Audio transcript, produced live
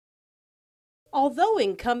Although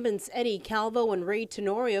incumbents Eddie Calvo and Ray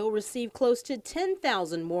Tenorio received close to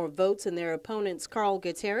 10,000 more votes than their opponents Carl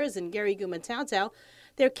Gutierrez and Gutierrez-Gumataotao,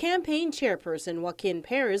 their campaign chairperson, Joaquin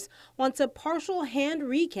Perez, wants a partial hand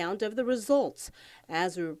recount of the results.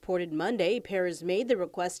 As we reported Monday, Perez made the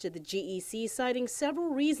request to the GEC, citing several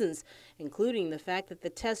reasons, including the fact that the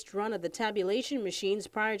test run of the tabulation machines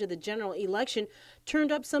prior to the general election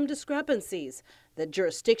turned up some discrepancies. The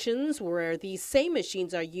jurisdictions where these same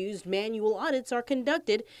machines are used, manual audits are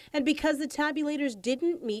conducted, and because the tabulators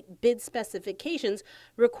didn't meet bid specifications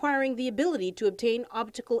requiring the ability to obtain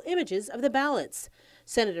optical images of the ballots.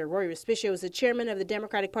 Senator Rory Respicio is the chairman of the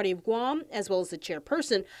Democratic Party of Guam, as well as the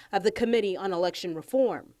chairperson of the Committee on Election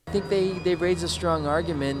Reform. I think they raised a strong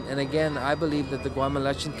argument, and again, I believe that the Guam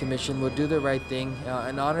Election Commission will do the right thing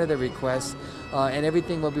and honor the request, and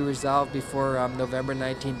everything will be resolved before November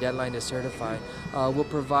 19 deadline to certify. We'll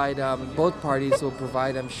provide, both parties will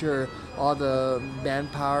provide, I'm sure, all the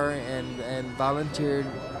manpower and volunteer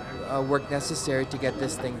work necessary to get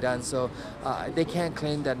this thing done. So they can't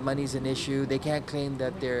claim that money's an issue. They can't claim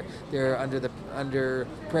that they're under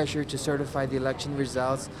pressure to certify the election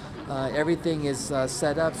results. Everything is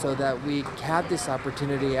set up so that we have this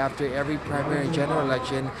opportunity after every primary and general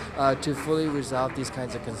election to fully resolve these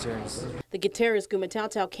kinds of concerns. The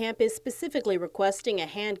Gutierrez-Gumataotao camp is specifically requesting a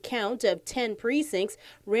hand count of 10 precincts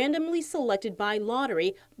randomly selected by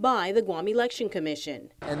lottery by the Guam Election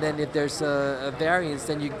Commission. And then if there's a variance,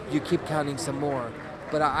 then you keep counting some more.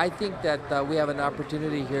 But I think that we have an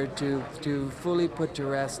opportunity here to fully put to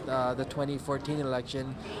rest the 2014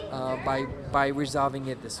 election by resolving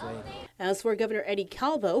it this way. As for Governor Eddie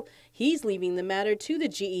Calvo, he's leaving the matter to the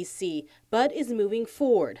GEC, but is moving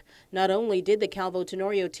forward. Not only did the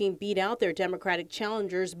Calvo-Tenorio team beat out their Democratic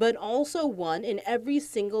challengers, but also won in every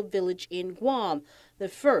single village in Guam, the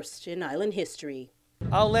first in island history.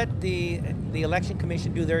 I'll let the Election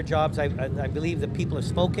Commission do their jobs. I believe the people have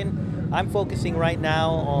spoken. I'm focusing right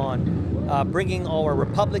now on bringing our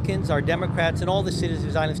Republicans, our Democrats, and all the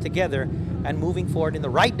citizens' islands together and moving forward in the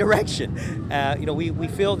right direction. We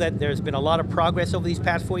feel that there's been a lot of progress over these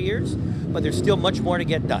past 4 years, but there's still much more to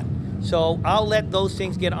get done. So I'll let those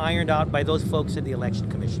things get ironed out by those folks at the Election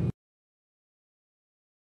Commission.